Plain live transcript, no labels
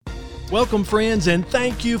Welcome, friends, and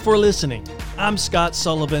thank you for listening. I'm Scott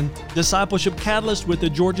Sullivan, Discipleship Catalyst with the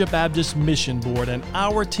Georgia Baptist Mission Board, and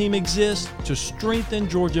our team exists to strengthen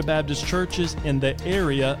Georgia Baptist churches in the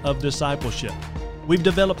area of discipleship. We've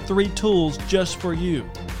developed 3 tools just for you.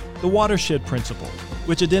 The Watershed Principle,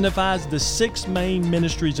 which identifies the 6 main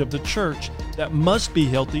ministries of the church that must be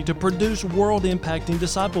healthy to produce world-impacting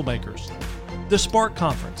disciple makers. The Spark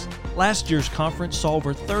Conference. Last year's conference saw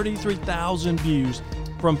over 33,000 views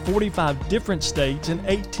from 45 different states and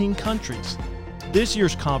 18 countries. This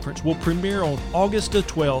year's conference will premiere on August the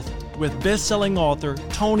 12th with best-selling author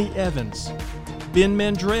Tony Evans, Ben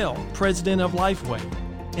Mandrell, president of Lifeway,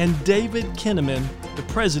 and David Kinnaman, the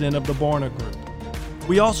president of the Barna Group.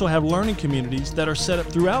 We also have learning communities that are set up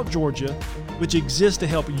throughout Georgia, which exist to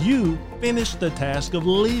help you finish the task of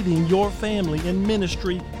leading your family in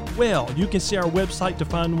ministry well. You can see our website to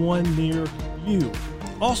find one near you.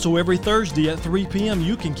 Also, every Thursday at 3 p.m.,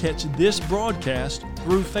 you can catch this broadcast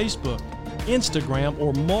through Facebook, Instagram,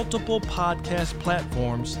 or multiple podcast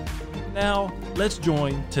platforms. Now, let's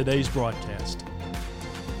join today's broadcast.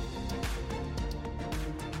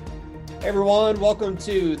 Hey everyone, welcome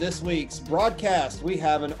to this week's broadcast. We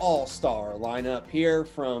have an all-star lineup here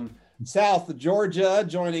from South Georgia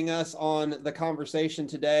joining us on the conversation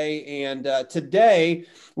today. And today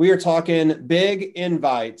we are talking Big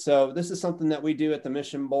Invite. So this is something that we do at the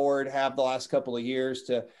Mission Board, have the last couple of years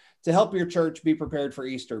to help your church be prepared for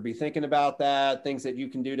Easter, be thinking about that, things that you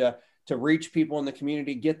can do to reach people in the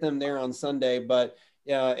community, get them there on Sunday. But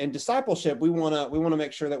in discipleship, we want to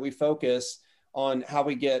make sure that we focus on how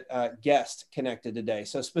we get guests connected today.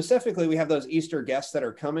 So specifically, we have those Easter guests that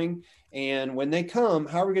are coming. And when they come,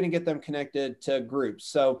 how are we going to get them connected to groups?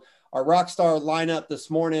 So our rock star lineup this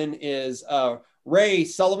morning is Ray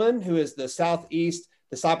Sullivan, who is the Southeast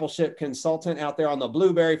Discipleship Consultant out there on the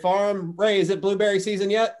Blueberry Farm. Ray, is it blueberry season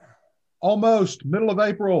yet? Almost, middle of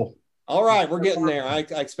April. All right, we're getting there. I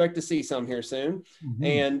expect to see some here soon. Mm-hmm.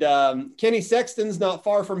 And Kenny Sexton's not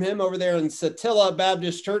far from him over there in Satilla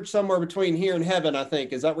Baptist Church, somewhere between here and heaven, I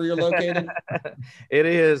think. Is that where you're located? It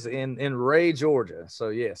is in Ray, Georgia. So,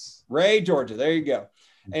 yes. Ray, Georgia. There you go.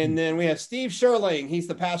 Mm-hmm. And then we have Steve Sherling. He's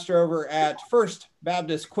the pastor over at First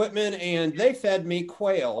Baptist Quitman, and they fed me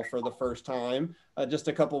quail for the first time just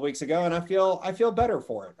a couple of weeks ago, and I feel better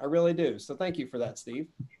for it. I really do. So thank you for that, Steve.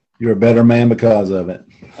 You're a better man because of it.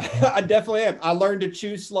 I definitely am. I learned to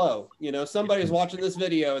chew slow. You know, somebody's watching this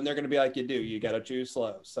video and they're going to be like, you got to chew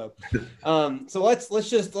slow. So, so let's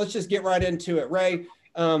just get right into it. Ray,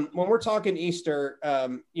 when we're talking Easter,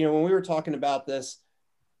 when we were talking about this,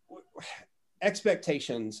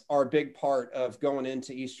 expectations are a big part of going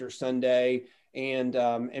into Easter Sunday and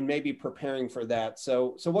maybe preparing for that.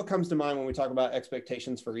 So what comes to mind when we talk about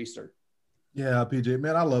expectations for Easter? Yeah, PJ,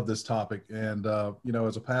 man, I love this topic. And,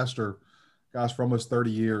 as a pastor, gosh, for almost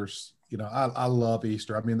 30 years, I love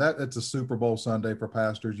Easter. I mean, it's a Super Bowl Sunday for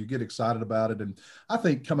pastors. You get excited about it. And I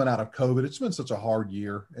think coming out of COVID, it's been such a hard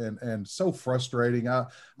year and so frustrating. I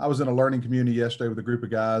was in a learning community yesterday with a group of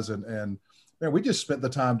guys and man, we just spent the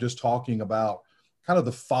time just talking about kind of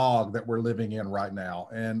the fog that we're living in right now.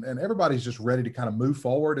 And everybody's just ready to kind of move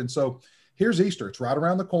forward. And so here's Easter. It's right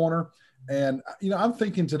around the corner. And, I'm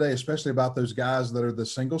thinking today, especially about those guys that are the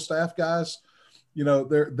single staff guys,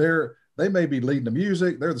 they may be leading the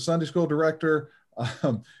music. They're the Sunday school director.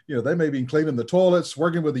 They may be cleaning the toilets,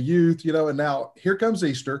 working with the youth, and now here comes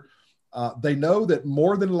Easter. They know that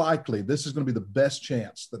more than likely, this is going to be the best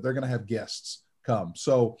chance that they're going to have guests come.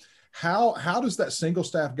 So how does that single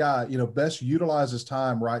staff guy, best utilize his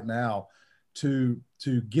time right now to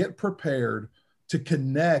get prepared to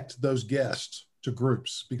connect those guests to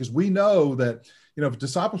groups? Because we know that, if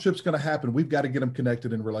discipleship is going to happen, we've got to get them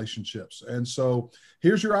connected in relationships. And so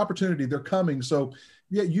here's your opportunity. They're coming. So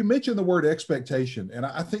yeah, you mentioned the word expectation. And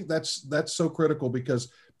I think that's so critical,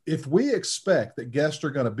 because if we expect that guests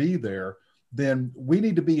are going to be there, then we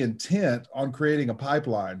need to be intent on creating a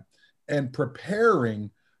pipeline and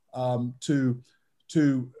preparing to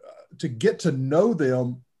get to know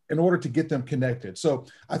them in order to get them connected. So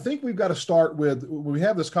I think we've got to start with, when we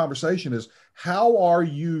have this conversation, is how are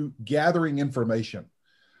you gathering information?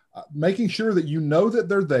 Making sure that you know that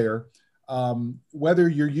they're there, whether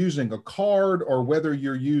you're using a card or whether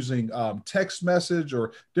you're using text message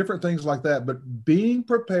or different things like that, but being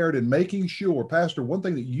prepared and making sure, Pastor, one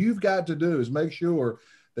thing that you've got to do is make sure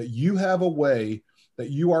that you have a way that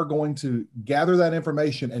you are going to gather that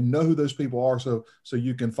information and know who those people are so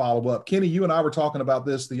you can follow up. Kenny, you and I were talking about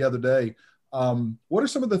this the other day. What are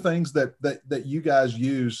some of the things that you guys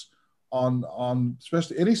use on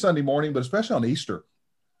especially any Sunday morning, but especially on Easter,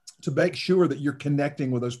 to make sure that you're connecting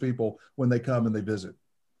with those people when they come and they visit?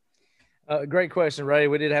 Great question, Ray.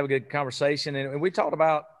 We did have a good conversation, and we talked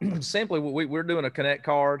about simply we're doing a connect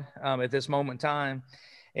card at this moment in time.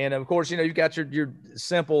 And of course, you've got your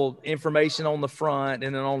simple information on the front,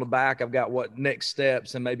 and then on the back, I've got what next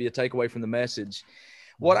steps and maybe a takeaway from the message.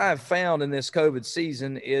 What I've found in this COVID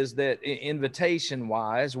season is that invitation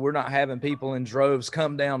wise, we're not having people in droves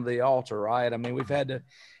come down to the altar, right? I mean, we've had to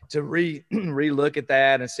re-look at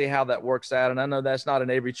that and see how that works out. And I know that's not in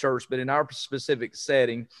every church, but in our specific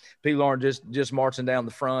setting, people aren't just marching down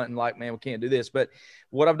the front and like, man, we can't do this. But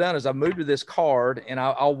what I've done is I've moved to this card, and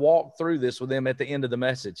I'll walk through this with them at the end of the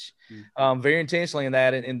message, very intentionally in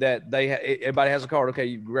that everybody has a card. Okay,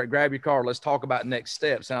 you grab your card. Let's talk about next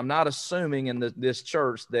steps. And I'm not assuming in this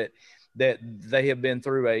church that they have been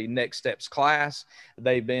through a next steps class.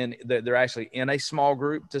 They're actually in a small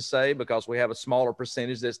group, to say, because we have a smaller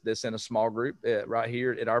percentage that's in a small group right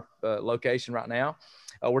here at our location right now.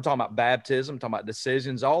 We're talking about baptism, talking about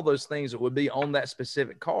decisions, all those things that would be on that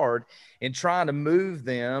specific card, and trying to move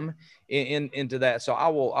them into that. So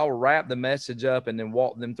I'll wrap the message up and then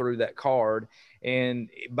walk them through that card. And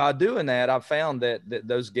by doing that, I've found that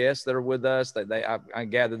those guests that are with us, I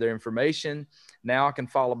gather their information. Now I can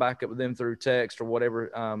follow back up with them through text or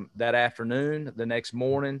whatever that afternoon, the next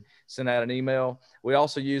morning, send out an email. We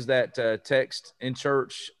also use that text in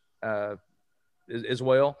church as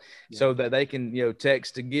well, so that they can,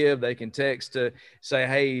 text to give, they can text to say,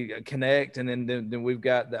 hey, connect. And then we've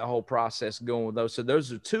got that whole process going with those. So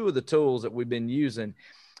those are two of the tools that we've been using.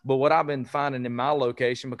 But what I've been finding in my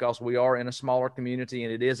location, because we are in a smaller community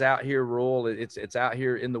and it is out here rural, it's out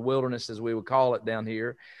here in the wilderness, as we would call it down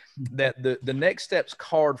here, that the next steps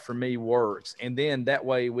card for me works. And then that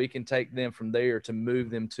way we can take them from there to move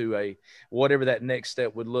them to a whatever that next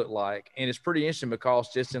step would look like. And it's pretty interesting because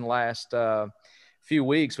just in the last few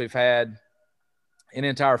weeks, we've had an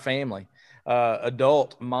entire family,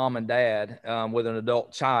 adult mom and dad with an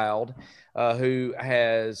adult child who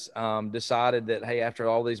has decided that, hey, after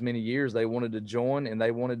all these many years, they wanted to join and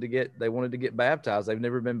they wanted to get baptized. They've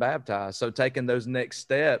never been baptized. So taking those next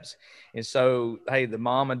steps. And so, hey, the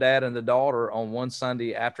mom and dad and the daughter on one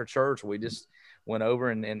Sunday after church, we just went over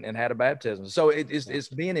and had a baptism. So it's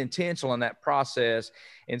being intentional in that process.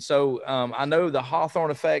 And so I know the Hawthorne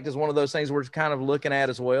effect is one of those things we're kind of looking at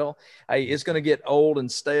as well. Hey, it's going to get old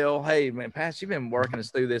and stale. Hey, man, Pastor, you've been working us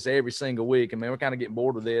through this every single week. And man, we're kind of getting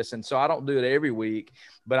bored with this. And so I don't do it every week,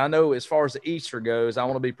 but I know as far as the Easter goes, I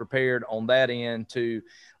want to be prepared on that end to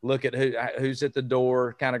look at who's at the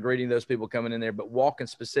door, kind of greeting those people coming in there, but walking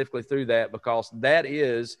specifically through that, because that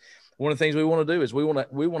is one of the things we want to do. Is we want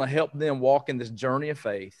to help them walk in this journey of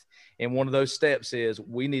faith. And one of those steps is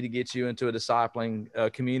we need to get you into a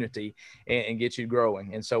discipling community and get you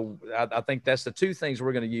growing. And so I think that's the two things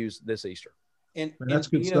we're going to use this Easter. And that's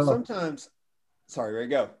good stuff. Sometimes, sorry, Ray,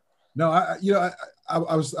 go. No,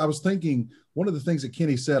 I was thinking one of the things that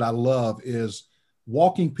Kenny said I love is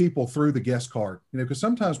walking people through the guest card, because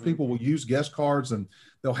sometimes people will use guest cards and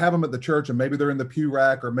they'll have them at the church and maybe they're in the pew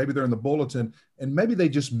rack or maybe they're in the bulletin and maybe they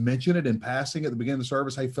just mention it in passing at the beginning of the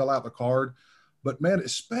service. Hey, fill out the card. But man,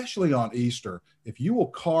 especially on Easter, if you will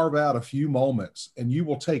carve out a few moments and you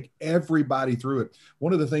will take everybody through it.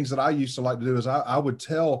 One of the things that I used to like to do is I would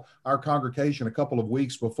tell our congregation a couple of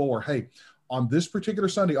weeks before, hey, on this particular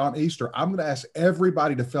Sunday on Easter, I'm going to ask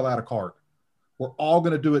everybody to fill out a card. We're all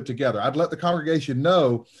going to do it together. I'd let the congregation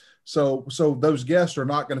know so those guests are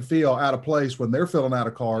not going to feel out of place when they're filling out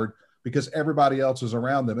a card because everybody else is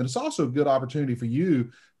around them. And it's also a good opportunity for you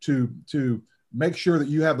to make sure that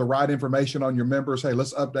you have the right information on your members. Hey,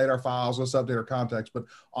 let's update our files. Let's update our contacts. But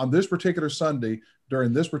on this particular Sunday,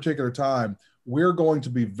 during this particular time, we're going to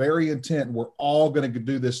be very intent. We're all going to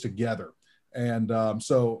do this together. And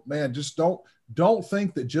so, man, just don't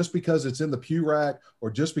think that just because it's in the pew rack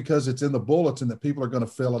or just because it's in the bulletin that people are going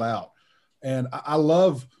to fill it out. And I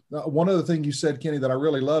love one other thing you said, Kenny, that I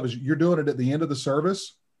really love is you're doing it at the end of the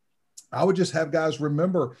service. I would just have guys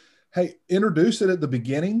remember, hey, introduce it at the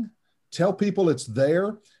beginning. Tell people it's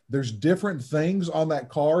there. There's different things on that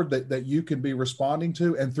card that you can be responding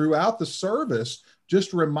to. And throughout the service,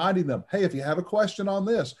 just reminding them, hey, if you have a question on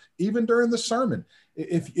this, even during the sermon,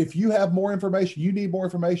 if you have more information, you need more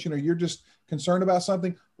information, or you're just concerned about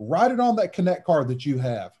something, write it on that connect card that you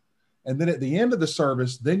have. And then at the end of the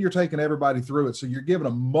service, then you're taking everybody through it. So you're giving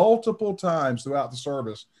them multiple times throughout the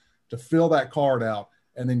service to fill that card out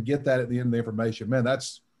and then get that at the end of the information. Man,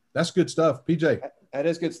 that's good stuff. PJ. That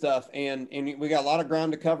is good stuff. And we got a lot of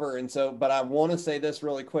ground to cover. And so, but I want to say this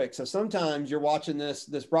really quick. So sometimes you're watching this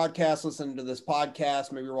broadcast, listening to this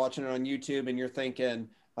podcast, maybe you're watching it on YouTube and you're thinking,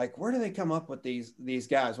 like, where do they come up with these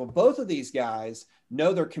guys? Well, both of these guys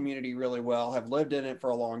know their community really well, have lived in it for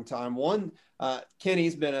a long time. One,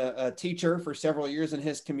 Kenny's been a teacher for several years in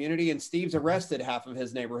his community, and Steve's arrested half of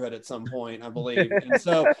his neighborhood at some point, I believe. And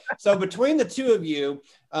so between the two of you,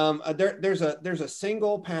 there's a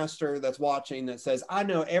single pastor that's watching that says, I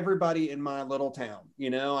know everybody in my little town.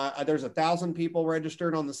 There's 1,000 people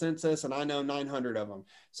registered on the census, and I know 900 of them.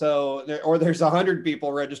 So there's 100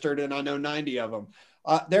 people registered, and I know 90 of them.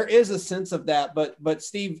 There is a sense of that, but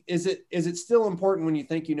Steve, is it still important when you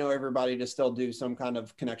think you know everybody to still do some kind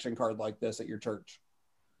of connection card like this at your church?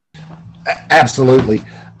 Absolutely.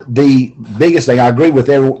 The biggest thing, I agree with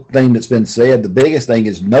everything that's been said. The biggest thing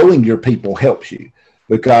is knowing your people helps you,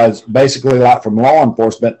 because basically, like from law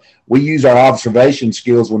enforcement, we use our observation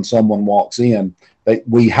skills when someone walks in.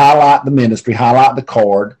 We highlight the ministry, highlight the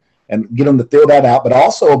card, and get them to fill that out, but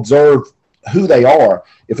also observe who they are.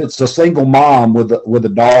 If it's a single mom with a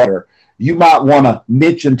daughter, you might want to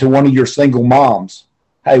mention to one of your single moms,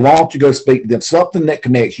 hey, why don't you go speak to them? Something that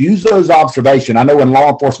connects. Use those observation. I know in law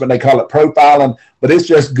enforcement they call it profiling, but it's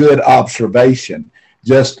just good observation.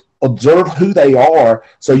 Just observe who they are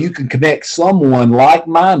so you can connect someone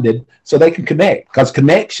like-minded so they can connect, because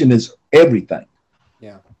connection is everything.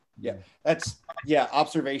 Yeah.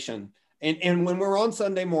 Observation. And when we're on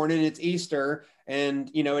Sunday morning, it's Easter,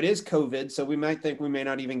 and, it is COVID. So we might think we may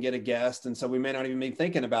not even get a guest. And so we may not even be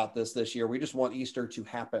thinking about this year. We just want Easter to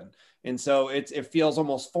happen. And so it feels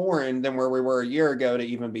almost foreign than where we were a year ago to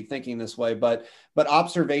even be thinking this way. But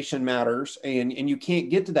observation matters. And you can't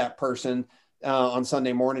get to that person on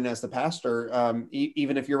Sunday morning as the pastor.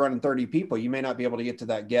 Even if you're running 30 people, you may not be able to get to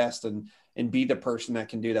that guest and be the person that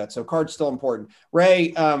can do that. So card's still important.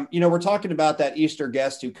 Ray, we're talking about that Easter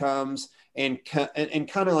guest who comes and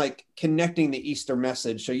kind of like connecting the Easter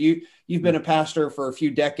message. So you've been a pastor for a few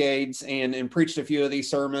decades and preached a few of these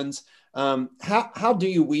sermons. How do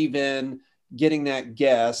you weave in getting that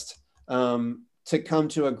guest to come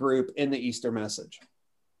to a group in the Easter message?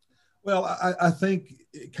 Well, I think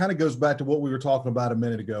it kind of goes back to what we were talking about a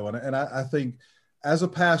minute ago. And I think as a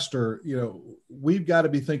pastor, we've got to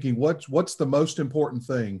be thinking what's the most important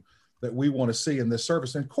thing that we want to see in this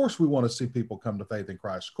service. And of course, we want to see people come to faith in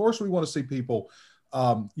Christ. Of course, we want to see people,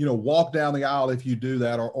 walk down the aisle if you do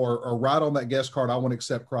that, or write on that guest card, I want to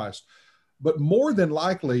accept Christ. But more than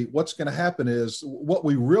likely, what's going to happen is what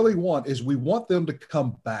we really want is we want them to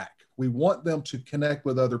come back. We want them to connect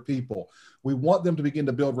with other people. We want them to begin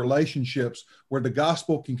to build relationships where the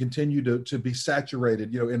gospel can continue to be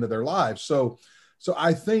saturated, into their lives. So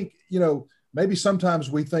I think, maybe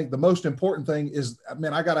sometimes we think the most important thing is,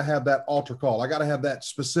 I got to have that altar call. I got to have that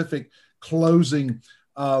specific closing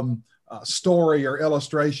story or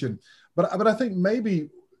illustration. But I think maybe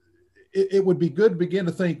it would be good to begin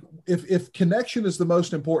to think if connection is the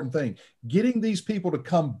most important thing, getting these people to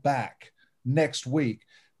come back next week,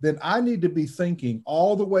 then I need to be thinking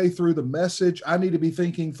all the way through the message. I need to be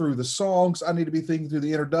thinking through the songs. I need to be thinking through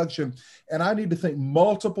the introduction. And I need to think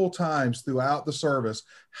multiple times throughout the service,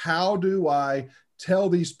 how do I tell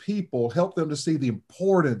these people, help them to see the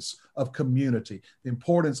importance of community, the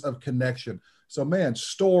importance of connection. So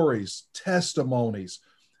stories, testimonies,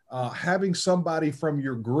 having somebody from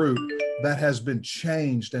your group that has been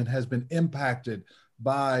changed and has been impacted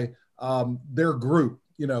by their group,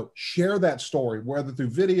 share that story, whether through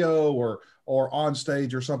video or on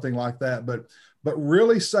stage or something like that. But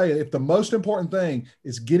really say, if the most important thing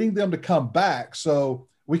is getting them to come back so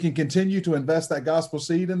we can continue to invest that gospel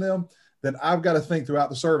seed in them, then I've got to think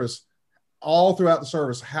throughout the service,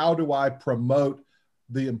 how do I promote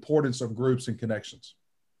the importance of groups and connections?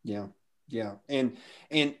 Yeah. And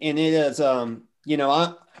it is,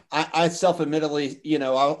 I self-admittedly,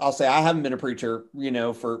 I'll say I haven't been a preacher,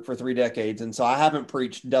 for 3 decades. And so I haven't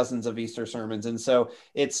preached dozens of Easter sermons. And so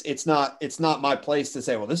it's not my place to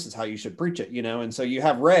say, well, this is how you should preach it, And so you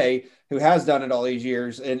have Ray, who has done it all these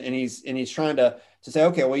years, and he's trying to say,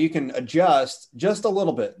 okay, well, you can adjust just a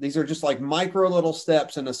little bit. These are just like micro little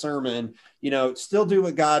steps in a sermon, still do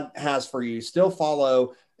what God has for you, still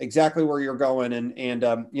follow exactly where you're going. And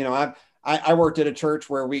I worked at a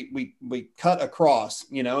church where we cut a cross,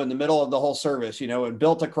 in the middle of the whole service, and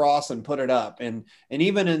built a cross and put it up. And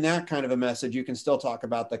even in that kind of a message, you can still talk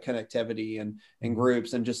about the connectivity and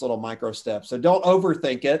groups and just little micro steps. So don't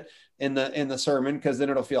overthink it in the sermon, because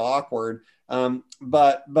then it'll feel awkward.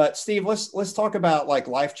 But Steve, let's talk about like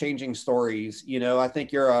life-changing stories. I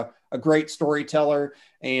think you're a great storyteller,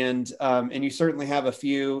 and you certainly have a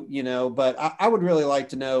few, but I would really like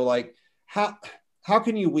to know, like, how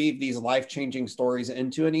can you weave these life-changing stories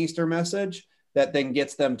into an Easter message that then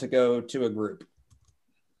gets them to go to a group?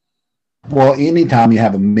 Well, anytime you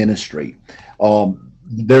have a ministry,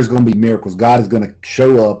 there's going to be miracles. God is going to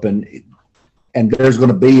show up, and there's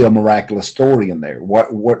going to be a miraculous story in there.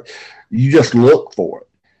 What you just look for it.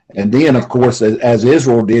 And then, of course, as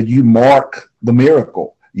Israel did, you mark the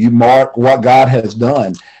miracle. You mark what God has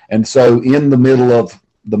done. And so in the middle of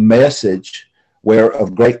the message,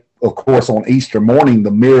 of course, on Easter morning,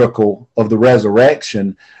 the miracle of the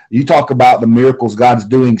resurrection, you talk about the miracles God's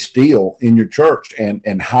doing still in your church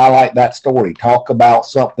and highlight that story. Talk about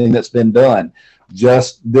something that's been done.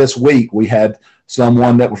 Just this week, we had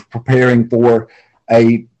someone that was preparing for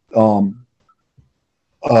a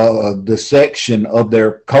dissection of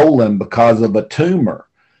their colon because of a tumor.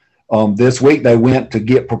 This week, they went to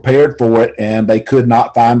get prepared for it, and they could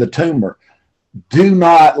not find the tumor. Do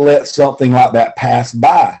not let something like that pass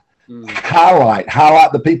by.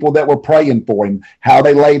 Highlight the people that were praying for him, how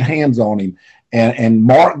they laid hands on him, and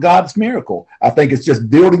mark God's miracle. I think it's just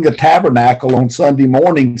building a tabernacle on Sunday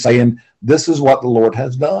morning saying, this is what the Lord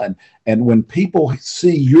has done. And when people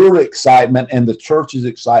see your excitement and the church's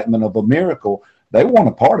excitement of a miracle, they want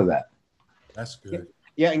a part of that. That's good.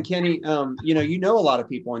 Yeah. And Kenny, you know a lot of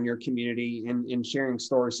people in your community in sharing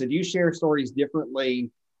stories. So do you share stories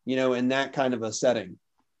differently, in that kind of a setting?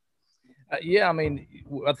 Yeah, I mean,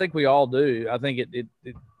 I think we all do. I think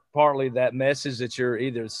it partly that message that you're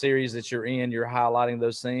either the series that you're in, you're highlighting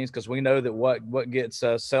those things because we know that what gets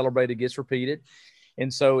celebrated gets repeated.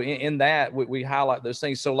 And so in that, we highlight those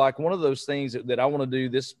things. So like one of those things that I want to do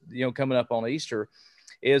this, coming up on Easter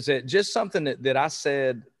is that just something that I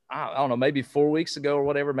said, I don't know, maybe 4 weeks ago or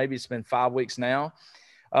whatever, maybe it's been 5 weeks now.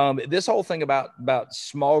 This whole thing about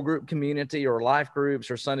small group community or life groups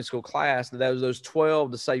or Sunday school class, those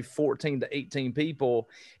 12 to say 14 to 18 people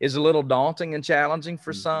is a little daunting and challenging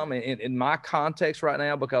for some in my context right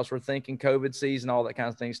now, because we're thinking COVID season, all that kind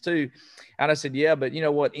of things too. And I said, yeah, but you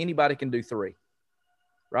know what? Anybody can do 3,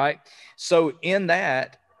 right? So in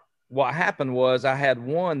that, what happened was I had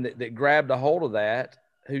one that grabbed a hold of that,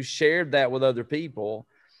 who shared that with other people.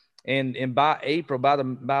 And by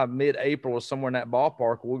mid-April or somewhere in that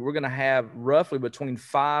ballpark, we're going to have roughly between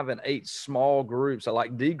 5 and 8 small groups,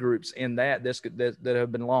 like D groups in that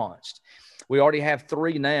have been launched. We already have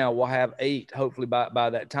 3 now. We'll have 8 hopefully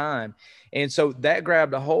by that time. And so that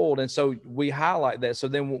grabbed a hold. And so we highlight that. So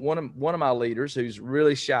then one of my leaders, who's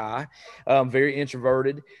really shy, very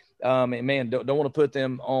introverted, and man, don't want to put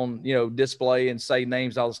them on, display and say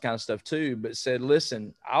names, all this kind of stuff too, but said,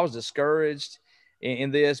 listen, I was discouraged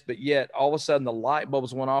in this, but yet all of a sudden the light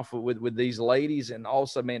bulbs went off with these ladies, and all of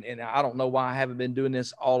a sudden, man, and I don't know why I haven't been doing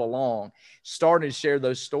this all along. Started to share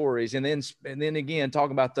those stories, and then again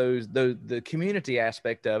talking about the community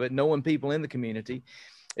aspect of it, knowing people in the community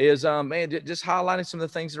is just highlighting some of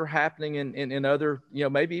the things that are happening in other,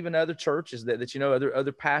 maybe even other churches that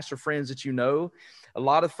other pastor friends that a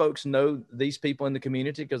lot of folks know these people in the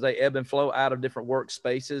community because they ebb and flow out of different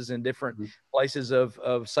workspaces and different places of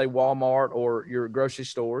say Walmart or your grocery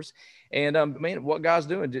stores. And what God's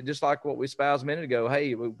doing, just like what we espoused a minute ago,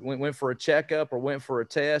 hey, we went for a checkup or went for a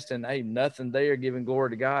test and hey, nothing there, giving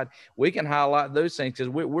glory to God. We can highlight those things because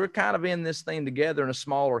we're kind of in this thing together in a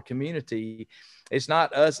smaller community. It's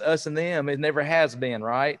not us and them. It never has been,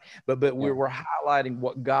 right? But we're highlighting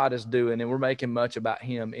what God is doing, and we're making much about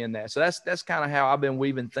Him in that. So that's kind of how I've been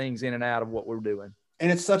weaving things in and out of what we're doing.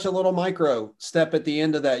 And it's such a little micro step at the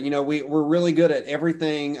end of that. We're really good at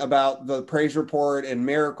everything about the praise report and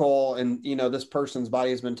miracle, and this person's body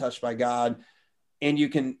has been touched by God. And you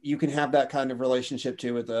can have that kind of relationship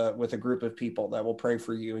too with a group of people that will pray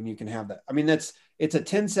for you, and you can have that. I mean, it's a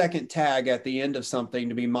 10-second tag at the end of something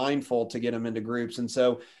to be mindful to get them into groups. And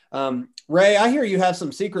so, Ray, I hear you have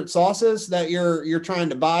some secret sauces that you're trying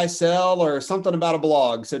to buy, sell, or something about a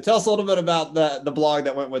blog. So tell us a little bit about the blog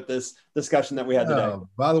that went with this discussion that we had today.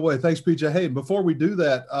 By the way, thanks, PJ. Hey, before we do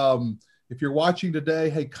that, if you're watching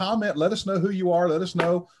today, hey, comment. Let us know who you are. Let us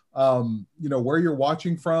know, where you're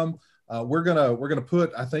watching from. We're gonna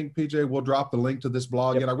put, I think PJ will drop the link to this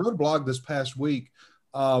blog. Yep. And I wrote a blog this past week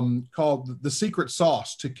called The Secret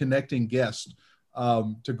Sauce to Connecting Guests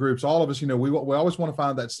to Groups. All of us, we always want to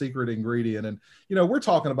find that secret ingredient. And, we're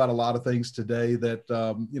talking about a lot of things today that,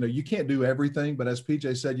 you can't do everything, but as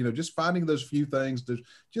PJ said, just finding those few things,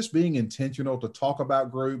 just being intentional to talk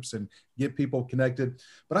about groups and get people connected.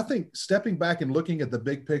 But I think stepping back and looking at the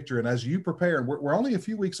big picture, and as you prepare, and we're only a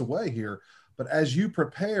few weeks away here, but as you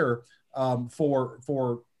prepare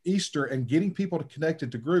for Easter and getting people to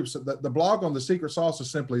connected to groups, the blog on The Secret Sauce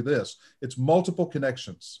is simply this: it's multiple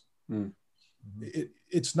connections.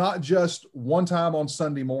 It's not just one time on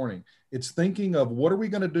Sunday morning. It's thinking of what are we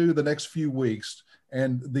going to do the next few weeks,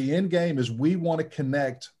 and the end game is we want to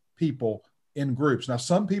connect people in groups. Now,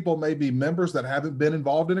 some people may be members that haven't been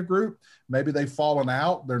involved in a group. Maybe they've fallen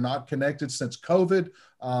out. They're not connected since COVID.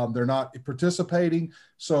 They're not participating.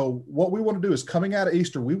 So what we want to do is, coming out of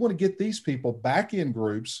Easter, we want to get these people back in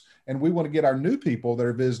groups, and we want to get our new people that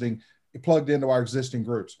are visiting plugged into our existing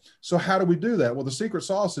groups. So how do we do that? Well, the secret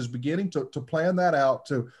sauce is beginning to plan that out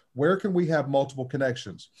to where can we have multiple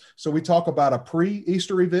connections. So we talk about a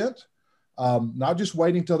pre-Easter event, not just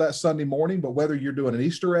waiting till that Sunday morning, but whether you're doing an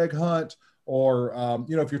Easter egg hunt, or,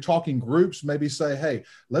 if you're talking groups, maybe say, hey,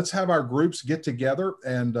 let's have our groups get together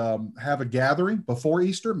and have a gathering before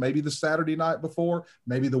Easter, maybe the Saturday night before,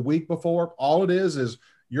 maybe the week before. All it is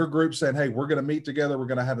your group saying, hey, we're going to meet together. We're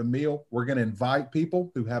going to have a meal. We're going to invite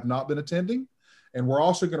people who have not been attending. And we're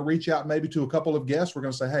also going to reach out maybe to a couple of guests. We're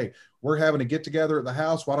going to say, hey, we're having a get together at the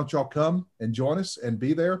house. Why don't y'all come and join us and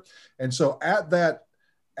be there? And so at that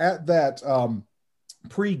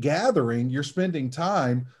pre-gathering, you're spending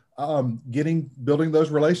time building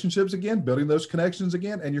those relationships again, building those connections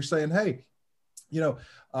again. And you're saying, hey,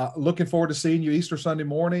 looking forward to seeing you Easter Sunday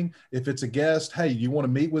morning. If it's a guest, hey, you want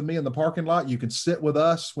to meet with me in the parking lot? You can sit with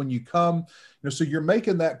us when you come. So you're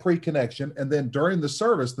making that pre-connection. And then during the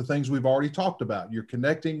service, the things we've already talked about, you're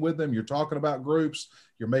connecting with them. You're talking about groups.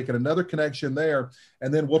 You're making another connection there.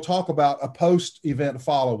 And then we'll talk about a post-event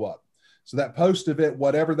follow-up. So that post-event,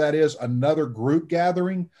 whatever that is, another group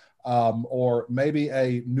gathering, or maybe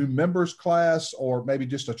a new members class, or maybe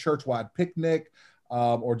just a church-wide picnic,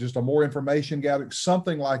 or just a more information gathering,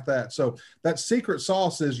 something like that. So that secret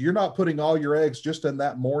sauce is, you're not putting all your eggs just in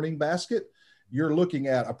that morning basket. You're looking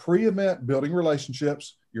at a pre-event, building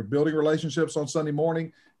relationships. You're building relationships on Sunday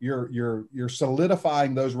morning. You're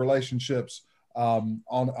solidifying those relationships on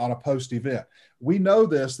a post-event. We know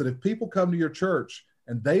this, that if people come to your church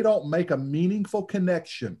and they don't make a meaningful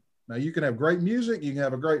connection, now you can have great music, you can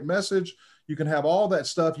have a great message, you can have all that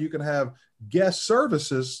stuff, you can have guest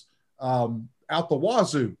services out the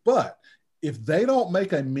wazoo, but if they don't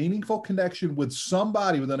make a meaningful connection with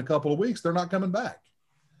somebody within a couple of weeks, they're not coming back.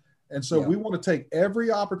 And so we want to take every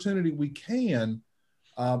opportunity we can.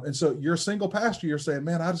 And so you're a single pastor, you're saying,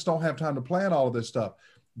 man, I just don't have time to plan all of this stuff.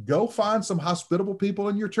 Go find some hospitable people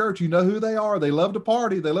in your church. You know who they are. They love to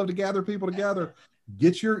party. They love to gather people together.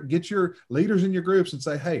 Get your leaders in your groups and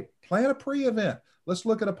say, hey, plan a pre-event. Let's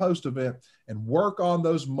look at a post-event and work on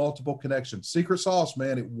those multiple connections. Secret sauce,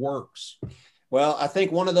 man, it works. Well, I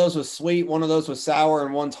think one of those was sweet, one of those was sour,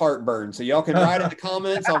 and one's heartburn. So y'all can write in the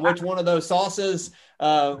comments on which one of those sauces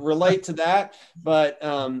relate to that. But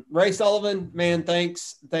Ray Sullivan, man,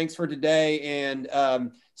 thanks for today.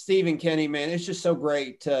 And Steve and Kenny, man, it's just so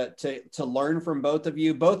great to learn from both of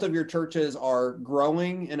you. Both of your churches are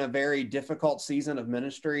growing in a very difficult season of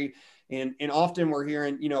ministry. And often we're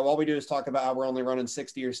hearing, all we do is talk about how we're only running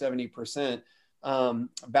 60 or 70%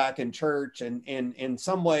 back in church. And in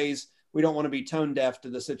some ways, we don't want to be tone deaf to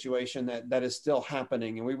the situation that is still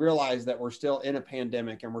happening. And we realize that we're still in a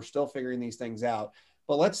pandemic and we're still figuring these things out,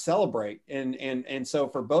 but let's celebrate. And so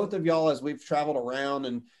for both of y'all, as we've traveled around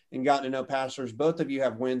and gotten to know pastors, both of you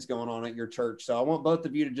have wins going on at your church. So I want both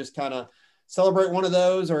of you to just kind of celebrate one of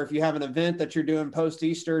those, or if you have an event that you're doing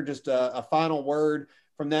post-Easter, just a final word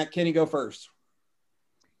from that. Kenny, go first.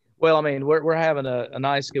 Well, I mean, we're having a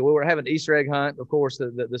nice, we're having Easter egg hunt, of course,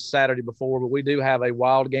 the Saturday before, but we do have a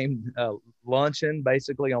wild game luncheon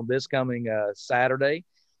basically on this coming Saturday,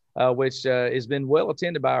 which has been well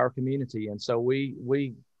attended by our community. And so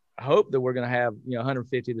we hope that we're going to have,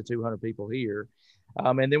 150 to 200 people here.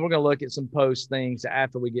 And then we're going to look at some post things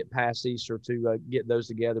after we get past Easter to get those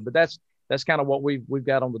together. But that's kind of what we've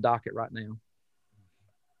got on the docket right now.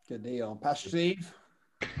 Good deal. Pastor Steve?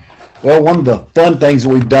 Well, one of the fun things that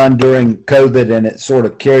we've done during COVID, and it's sort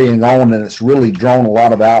of carrying on, and it's really drawn a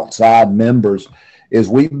lot of outside members, is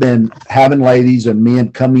we've been having ladies and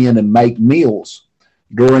men come in and make meals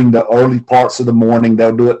during the early parts of the morning.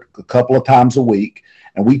 They'll do it a couple of times a week,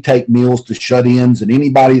 and we take meals to shut-ins and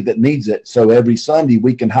anybody that needs it. So every Sunday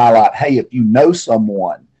we can highlight, hey, if you know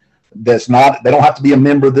someone that's not, they don't have to be a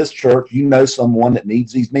member of this church, you know someone that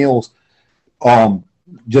needs these meals,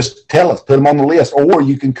 just tell us, put them on the list, or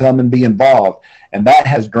you can come and be involved. And that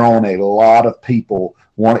has drawn a lot of people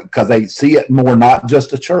because they see it more, not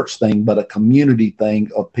just a church thing, but a community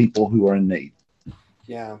thing of people who are in need.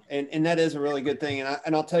 Yeah. And that is a really good thing.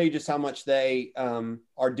 And I'll tell you just how much they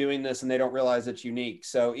are doing this and they don't realize it's unique.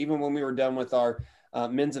 So even when we were done with our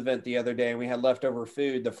men's event the other day and we had leftover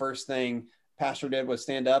food, the first thing pastor did was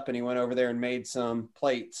stand up and he went over there and made some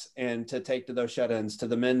plates and to take to those shut-ins, to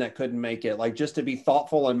the men that couldn't make it, like just to be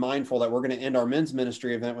thoughtful and mindful that we're going to end our men's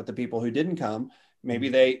ministry event with the people who didn't come. Maybe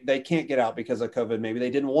they can't get out because of COVID. Maybe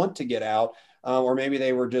they didn't want to get out, or maybe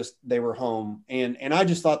they were home. And I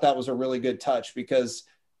just thought that was a really good touch, because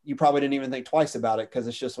you probably didn't even think twice about it, because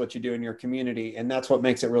it's just what you do in your community. And that's what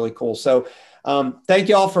makes it really cool. So thank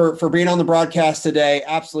you all for being on the broadcast today.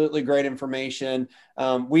 Absolutely great information.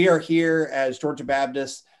 We are here as Georgia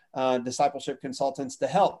Baptist discipleship consultants to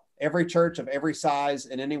help every church of every size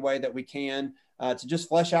in any way that we can to just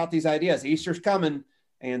flesh out these ideas. Easter's coming.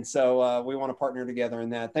 And so we want to partner together in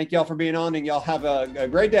that. Thank you all for being on, and y'all have a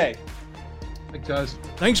great day. Thanks, guys.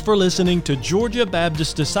 Thanks for listening to Georgia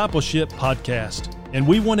Baptist Discipleship Podcast. And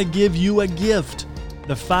we want to give you a gift,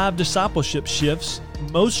 the 5 discipleship shifts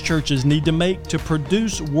most churches need to make to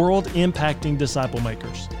produce world-impacting disciple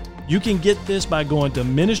makers. You can get this by going to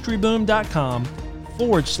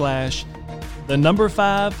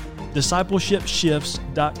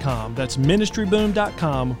ministryboom.com/5discipleshipshifts.com. That's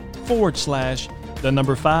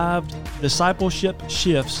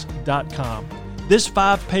ministryboom.com/5discipleshipshifts.com. This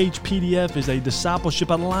 5-page PDF is a discipleship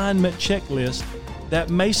alignment checklist that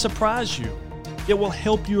may surprise you. It will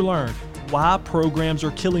help you learn why programs are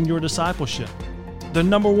killing your discipleship, the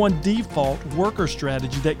number one default worker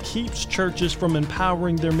strategy that keeps churches from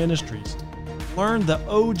empowering their ministries. Learn the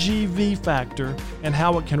OGV factor and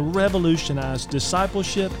how it can revolutionize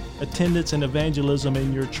discipleship, attendance, and evangelism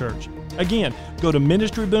in your church. Again, go to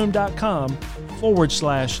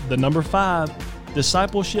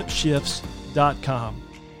ministryboom.com/5discipleshipshifts.com.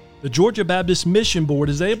 The Georgia Baptist Mission Board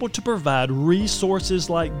is able to provide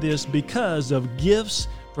resources like this because of gifts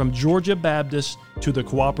from Georgia Baptist to the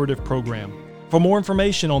Cooperative Program. For more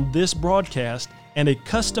information on this broadcast and a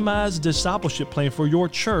customized discipleship plan for your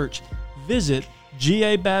church, visit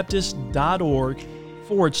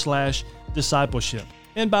gabaptist.org/discipleship.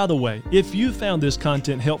 And by the way, if you found this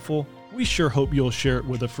content helpful, we sure hope you'll share it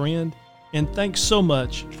with a friend. And thanks so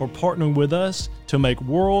much for partnering with us to make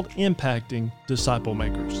world-impacting disciple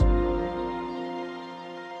makers.